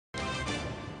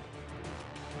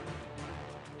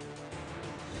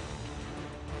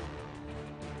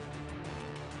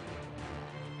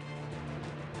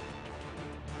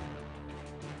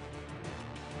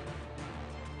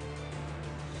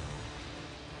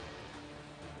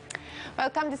Well,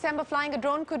 come December, flying a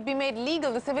drone could be made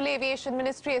legal. The Civil Aviation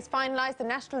Ministry has finalized the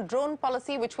National Drone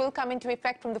Policy, which will come into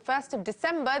effect from the 1st of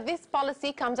December. This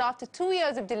policy comes after 2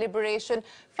 years of deliberation,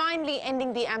 finally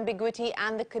ending the ambiguity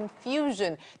and the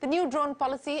confusion. The new drone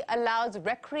policy allows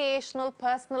recreational,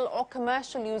 personal or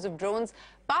commercial use of drones,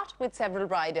 but with several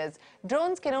riders.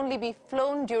 Drones can only be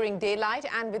flown during daylight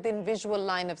and within visual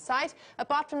line of sight.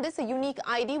 Apart from this, a unique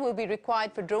ID will be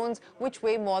required for drones which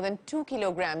weigh more than 2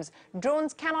 kilograms.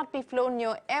 Drones cannot be flown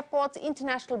near airports,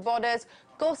 international borders,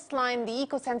 coastline, the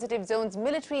eco-sensitive zones,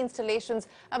 military installations,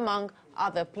 among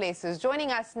other places.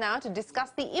 Joining us now to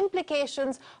discuss the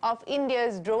implications of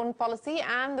India's drone policy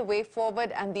and the way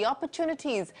forward and the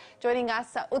opportunities. Joining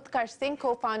us, Utkarsh Singh,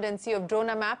 co-founder and CEO of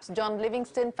Drone Maps, John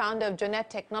Livingstone, founder of Johnnette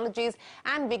Technologies,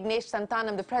 and Vignesh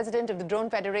Santanam, the president of the Drone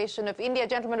Federation of India.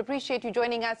 Gentlemen, appreciate you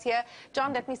joining us here.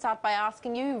 John, let me start by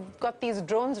asking you, you've got these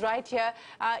drones right here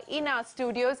in our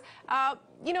studios.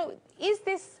 Is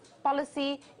this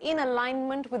policy in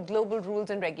alignment with global rules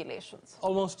and regulations?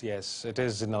 Almost, yes. It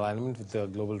is in alignment with the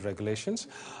global regulations.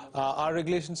 Our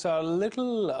regulations are a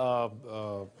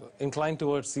little inclined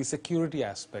towards the security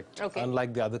aspect,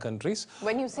 unlike the other countries.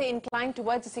 When you say inclined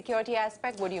towards the security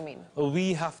aspect, what do you mean?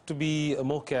 We have to be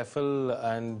more careful,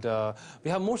 and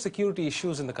we have more security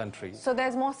issues in the country. So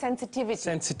there's more sensitivity?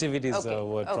 Sensitivity is the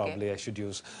word probably I should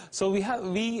use. So we have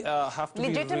to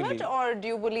legitimate, be really... or do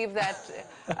you believe that,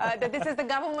 that this is the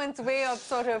government's way of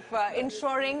sort of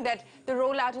ensuring that the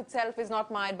rollout itself is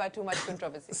not mired by too much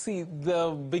controversy? See,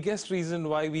 the biggest reason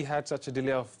why we had such a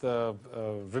delay of the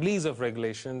release of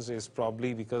regulations is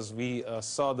probably because we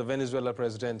saw the Venezuela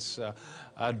president's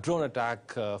drone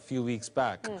attack a few weeks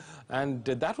back. And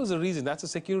that was a reason. That's a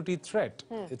security threat.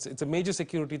 It's a major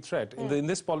security threat. In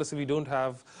this policy, we don't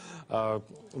have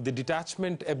the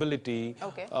detachment ability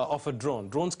of a drone.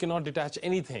 Drones cannot detach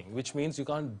anything, which means you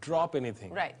can't drop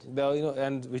anything. Right.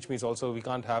 And which means also we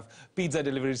can't have pizza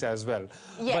deliveries as well.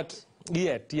 Yet.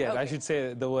 Yet, I should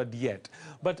say the word yet.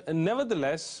 But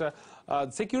nevertheless,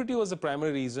 security was the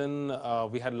primary reason.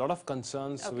 We had a lot of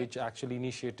concerns which actually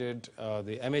initiated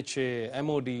the MHA,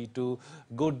 MOD to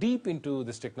go deep into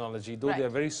this technology. Though they are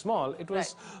very small, it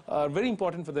was very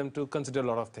important for them to consider a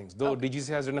lot of things. Though DGC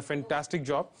has done a fantastic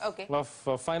job of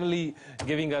finally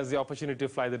giving us the opportunity to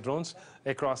fly the drones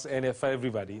across and for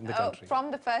everybody in the country.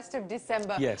 From the 1st of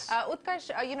December. Yes.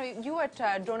 Utkarsh, you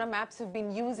at Drone Maps have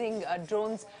been using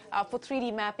drones for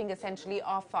 3D mapping essentially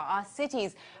of our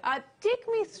cities. Take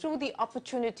me through the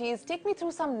opportunities, take me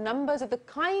through some numbers of the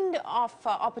kind of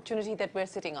opportunity that we're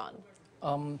sitting on.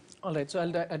 All right, so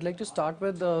I'd like to start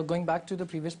with going back to the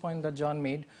previous point that John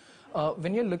made.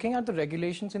 When you're looking at the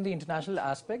regulations in the international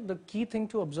aspect, the key thing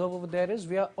to observe over there is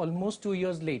we are almost 2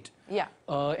 years late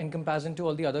in comparison to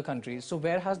all the other countries. So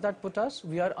where has that put us?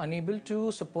 We are unable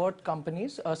to support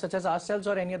companies such as ourselves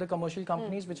or any other commercial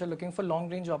companies which are looking for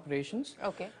long-range operations.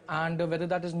 And whether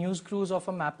that is news crews or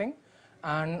for mapping.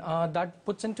 And that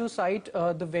puts into sight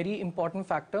the very important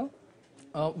factor,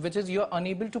 which is you're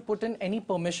unable to put in any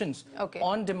permissions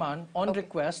on demand, on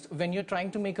request, when you're trying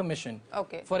to make a mission.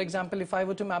 For example, if I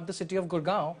were to map the city of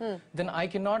Gurgaon, then I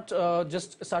cannot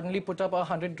just suddenly put up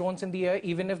 100 drones in the air,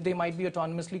 even if they might be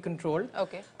autonomously controlled,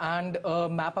 and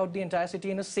map out the entire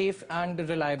city in a safe and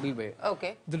reliable way.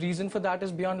 The reason for that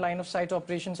is beyond line of sight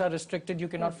operations are restricted. You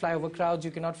cannot fly over crowds,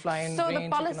 you cannot fly in rains. So the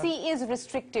policy is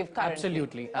restrictive currently?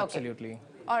 Absolutely, absolutely.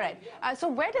 All right. So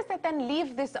where does that then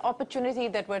leave this opportunity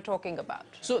that we're talking about?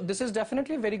 So this is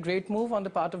definitely a very great move on the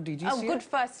part of DGC. A good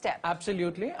first step.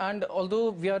 Absolutely. And although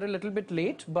we are a little bit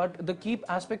late, but the key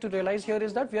aspect to realize here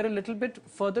is that we are a little bit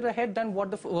further ahead than what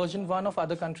the version 1 of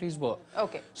other countries were.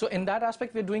 So in that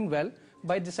aspect, we're doing well.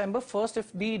 By December 1st,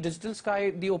 if the digital sky,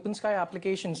 the open sky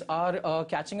applications are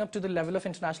catching up to the level of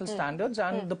international standards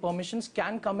and the permissions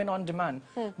can come in on demand,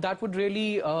 that would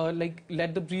really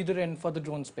let the breather in for the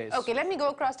drone space. Let me go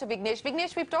across to Vignesh.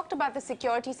 Vignesh, we've talked about the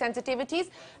security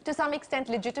sensitivities, to some extent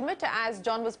legitimate, as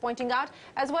John was pointing out,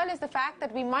 as well as the fact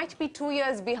that we might be 2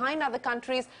 years behind other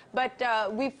countries, but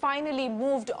we've finally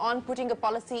moved on putting a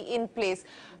policy in place.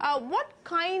 What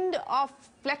kind of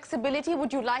flexibility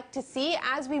would you like to see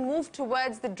as we move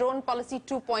towards the drone policy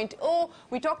 2.0?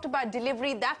 We talked about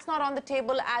delivery. That's not on the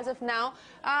table as of now.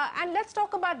 And let's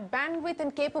talk about bandwidth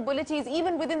and capabilities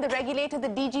even within the regulator, the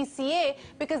DGCA,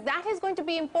 because that is going to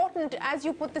be important as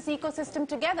you put this ecosystem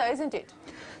together, isn't it?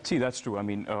 See, that's true. I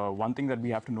mean, one thing that we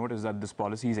have to note is that this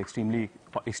policy is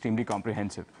extremely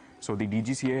comprehensive. So the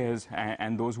DGCA has,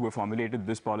 and those who have formulated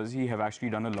this policy have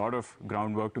actually done a lot of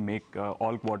groundwork to make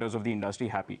all quarters of the industry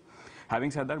happy.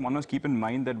 Having said that, one must keep in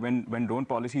mind that when drone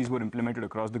policies were implemented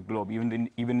across the globe, even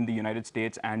in the United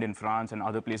States and in France and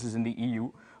other places in the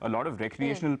EU, a lot of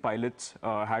recreational pilots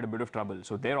had a bit of trouble.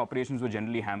 So their operations were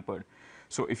generally hampered.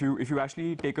 So if you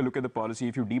actually take a look at the policy,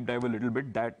 if you deep dive a little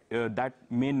bit, that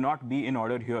may not be in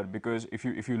order here, because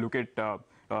if you look at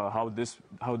how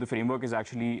the framework is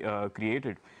actually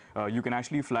created, you can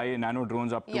actually fly nano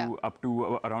drones up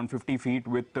to around 50 feet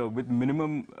with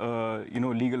minimum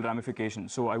legal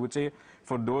ramifications. So I would say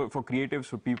for creatives,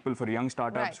 for people, for young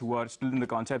startups who are still in the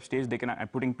concept stage, they can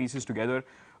putting pieces together.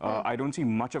 I don't see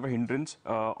much of a hindrance.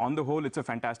 On the whole, it's a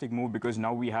fantastic move, because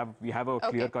now we have a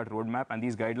clear-cut roadmap, and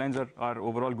these guidelines are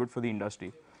overall good for the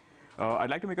industry. I'd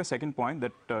like to make a second point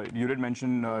that you did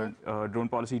mention drone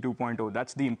policy 2.0.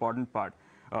 That's the important part.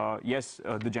 Yes,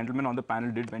 the gentleman on the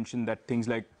panel did mention that things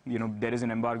like, there is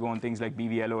an embargo on things like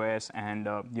BVLOS and,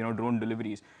 drone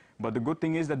deliveries. But the good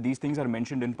thing is that these things are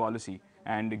mentioned in policy.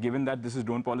 And given that this is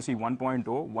drone policy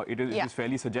 1.0, it is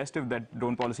fairly suggestive that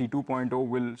drone policy 2.0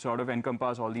 will sort of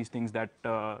encompass all these things that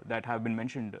have been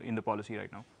mentioned in the policy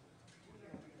right now.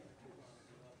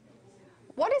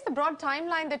 What is the broad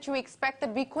timeline that you expect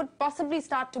that we could possibly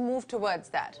start to move towards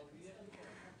that?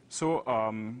 So,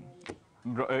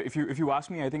 if you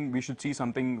ask me, I think we should see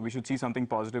something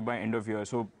positive by end of year.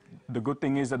 So the good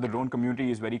thing is that the drone community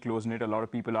is very close-knit. A lot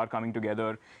of people are coming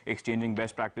together, exchanging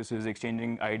best practices,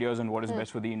 exchanging ideas on what is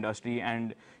best for the industry.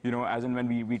 And as and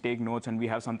when we take notes and we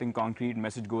have something concrete,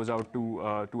 message goes out to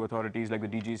authorities like the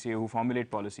DGCA who formulate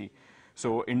policy.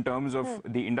 So in terms of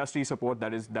the industry support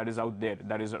that is out there,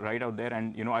 that is right out there,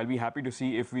 and I'll be happy to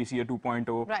see if we see a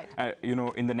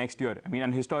 2.0 in the next year. I mean,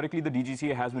 and historically the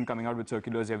DGCA has been coming out with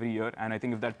circulars every year, and I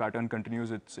think if that pattern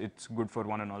continues, it's good for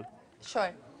one and all.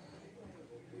 Sure.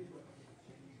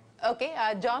 Okay,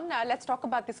 John, let's talk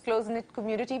about this close-knit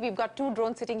community. We've got two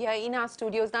drones sitting here in our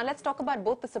studios. Now let's talk about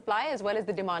both the supply as well as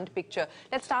the demand picture.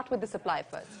 Let's start with the supply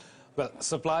first. Well,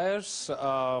 suppliers,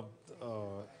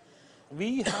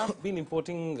 we have been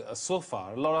importing so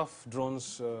far a lot of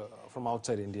drones from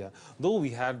outside India. Though we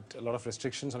had a lot of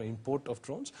restrictions on import of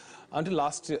drones, until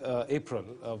last April,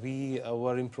 we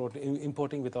were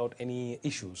importing without any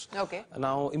issues. Okay.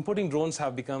 Now, importing drones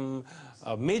have become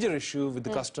a major issue with the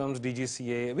customs,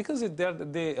 DGCA, because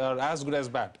they are as good as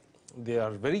bad. They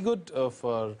are very good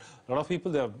for a lot of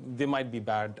people. They might be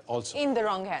bad also. In the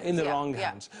wrong hands. In the wrong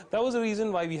hands. That was the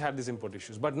reason why we had these import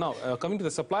issues. But now, coming to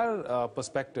the supplier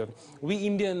perspective, we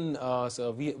Indian,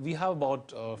 we have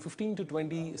about 15 to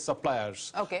 20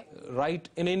 suppliers right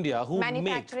in India who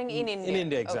manufacturing in India. In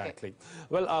India, exactly. Okay.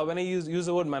 Well, when I use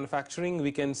the word manufacturing,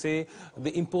 we can say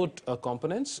the import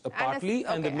components partly,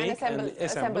 and the make and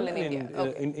assemble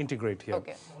and integrate here.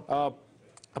 Okay.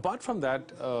 Apart from that,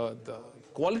 the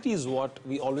quality is what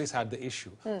we always had the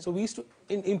issue. So we used to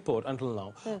import until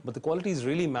now, but the quality is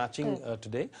really matching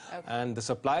today, and the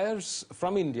suppliers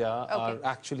from India are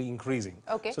actually increasing.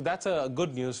 So that's a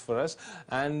good news for us,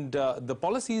 and the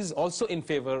policy is also in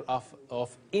favor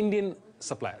of Indian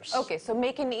suppliers. Okay, so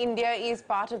Make in India is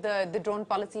part of the drone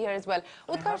policy here as well.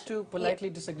 I have to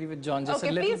politely disagree with John just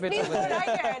a little bit. Please go right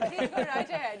ahead. Please go right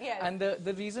ahead, yes. And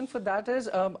the reason for that is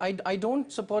I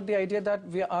don't support the idea that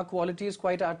our quality is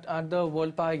quite at the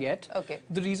world par yet.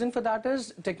 The reason for that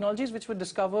is technologies which were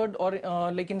discovered or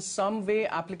like in some way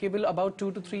applicable about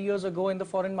 2 to 3 years ago in the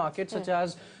foreign market, such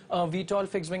as VTOL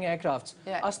fixed-wing aircrafts,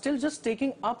 are still just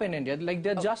taking up in India. Like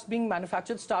they're just being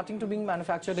manufactured, starting to being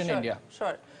manufactured in India.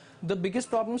 Sure. The biggest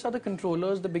problems are the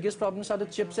controllers, the biggest problems are the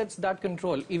chipsets that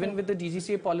control. Even with the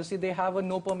DGCA policy, they have a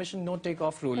no permission, no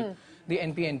takeoff rule, the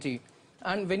NPNT.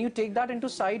 And when you take that into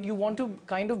sight, you want to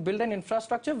kind of build an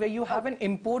infrastructure where you have an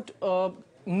import,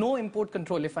 no import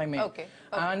control, if I may.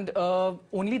 And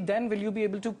only then will you be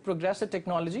able to progress the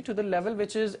technology to the level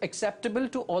which is acceptable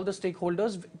to all the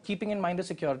stakeholders, keeping in mind the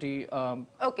security.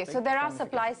 So there are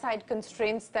supply-side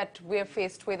constraints that we're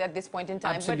faced with at this point in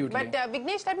time. Absolutely. But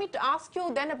Vignesh, let me ask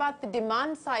you then about the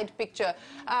demand-side picture.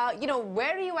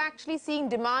 Where are you actually seeing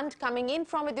demand coming in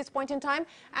from at this point in time,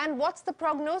 and what's the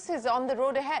prognosis on the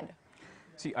road ahead?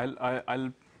 See,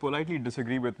 I'll politely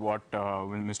disagree with what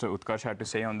Mr. Utkarsh had to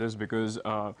say on this, because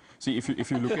see, if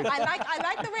you look at I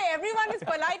like the way everyone is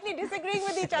politely disagreeing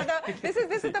with each other. This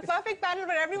is the perfect panel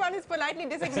where everyone is politely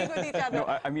disagreeing with each other.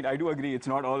 No, I mean, I do agree. It's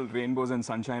not all rainbows and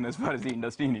sunshine as far as the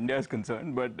industry in India is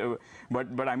concerned.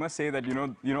 But I must say that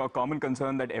a common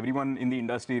concern that everyone in the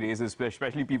industry raises,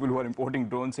 especially people who are importing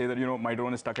drones, say that my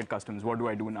drone is stuck at customs. What do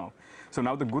I do now? So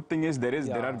now the good thing is there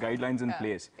are guidelines in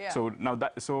place. So now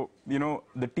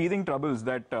the teething troubles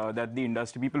that that the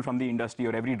industry, people from the industry,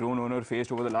 or every drone owner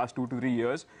faced over the last 2 to 3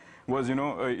 years was, in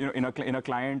a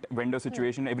client vendor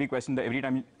situation, every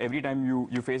time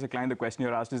you face a client, the question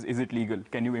you're asked is it legal?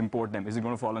 Can you import them? Is it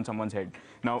going to fall on someone's head?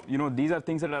 Now, these are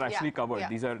things that are actually covered.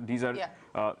 These are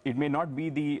it may not be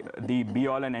the be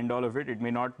all and end all of it. It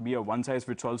may not be a one size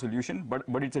fits all solution,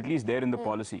 but it's at least there in the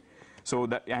policy. So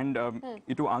that, and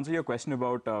to answer your question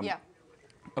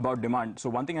about demand. So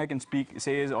one thing I can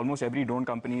say is almost every drone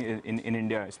company in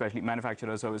India, especially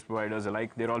manufacturers, service providers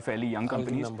alike, they're all fairly young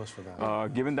companies. Numbers for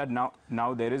that. Given that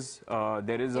now there is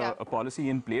a policy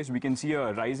in place, we can see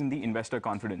a rise in the investor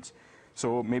confidence.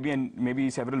 So maybe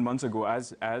several months ago,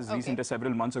 as recent as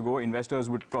several months ago, investors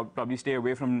would probably stay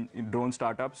away from drone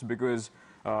startups because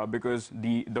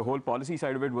the whole policy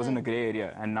side of it was in a gray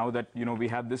area. And now that we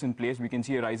have this in place, we can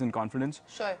see a rise in confidence.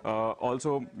 Sure.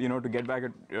 Also, to get back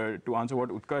to answer what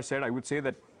Utkarsh said, I would say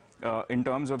that in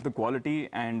terms of the quality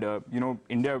and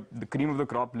India, the cream of the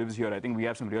crop lives here. I think we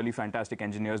have some really fantastic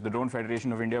engineers. The Drone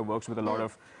Federation of India works with a lot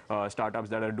of startups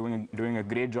that are doing a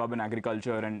great job in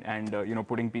agriculture and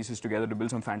putting pieces together to build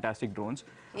some fantastic drones.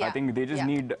 I think they just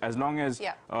need, as long as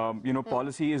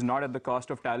policy is not at the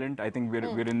cost of talent, I think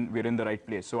we're in the right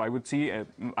place. So I would see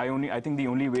I think the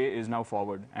only way is now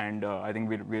forward, and I think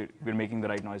we're making the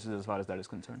right noises as far as that is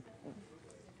concerned.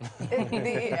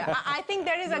 I think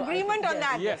there is agreement on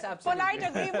that. Yes, Polite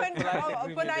agreement.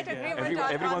 Polite agreement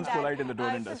Everyone's on that. polite in the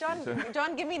drone industry. So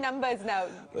John, give me numbers now.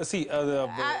 See,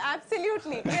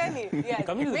 Absolutely, clearly. Yes.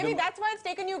 Maybe that's why it's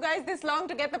taken you guys this long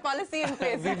to get the policy in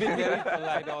place. we've been very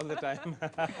polite all the time.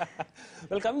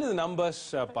 Well, coming to the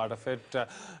numbers part of it,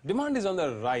 demand is on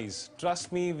the rise.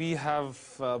 Trust me, we have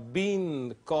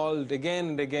been called again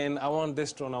and again, I want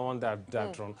this drone, I want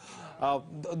that drone.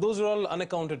 Those are all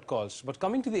unaccounted calls. But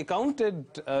coming to the accounted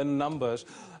numbers,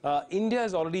 India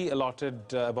has already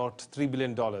allotted about $3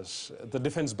 billion, the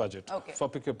defense budget, for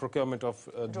procurement of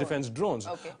defense drones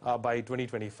by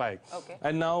 2025.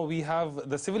 And now we have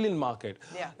the civilian market.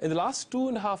 In the last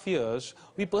 2.5 years,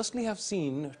 we personally have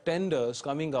seen tenders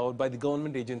coming out by the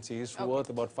government agencies worth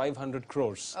about 500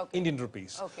 crores Indian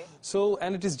rupees. So,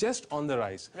 and it is just on the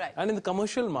rise. And in the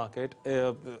commercial market,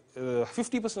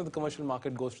 50% of the commercial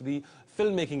market goes to the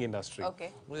filmmaking industry.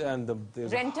 And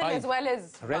rental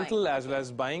as well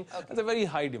as buying. There's a very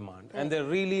high demand, and they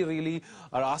really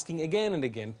are asking again and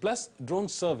again. Plus, drone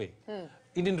survey.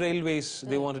 Indian Railways,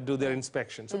 they want to do their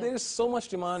inspection. So there is so much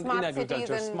demand in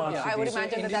agriculture, smart cities, I would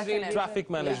imagine that traffic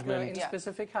management. In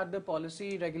specific, had the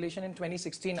policy regulation in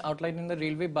 2016 outlined in the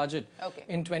railway budget.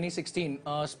 In 2016,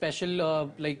 special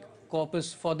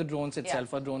corpus for the drones itself,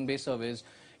 for drone-based surveys.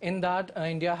 In that,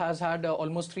 India has had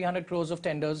almost 300 crores of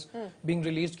tenders being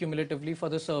released cumulatively for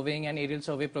the surveying and aerial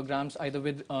survey programs, either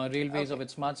with railways or with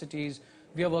smart cities.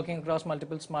 We are working across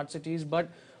multiple smart cities. But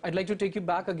I'd like to take you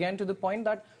back again to the point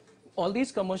that all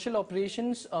these commercial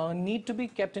operations need to be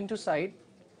kept into sight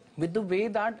with the way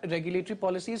that regulatory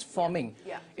policy is forming.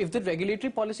 If the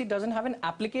regulatory policy doesn't have an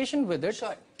application with it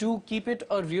to keep it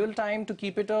a real time, to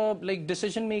keep it a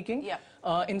decision making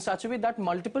in such a way that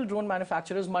multiple drone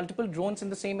manufacturers, multiple drones in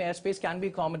the same airspace can be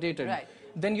accommodated,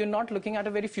 then you're not looking at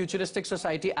a very futuristic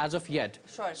society as of yet.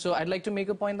 So I'd like to make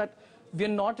a point that we're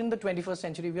not in the 21st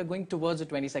century, we are going towards the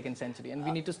 22nd century, and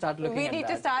we need to start looking at that. We need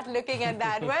to start looking at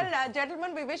that. Well,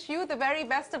 gentlemen, we wish you the very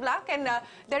best of luck, and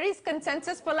there is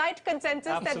consensus, polite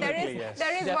consensus, that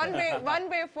there is one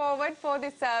way forward for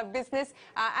this business,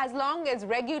 as long as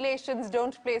regulations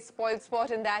don't play spoil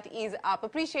sport, and that is up.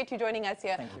 Appreciate you joining us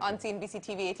here on CNBC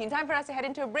TV18. Time for us to head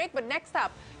into a break, but next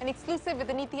up, an exclusive with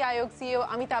the Niti Aayog CEO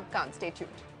Amitabh Kant. Stay tuned.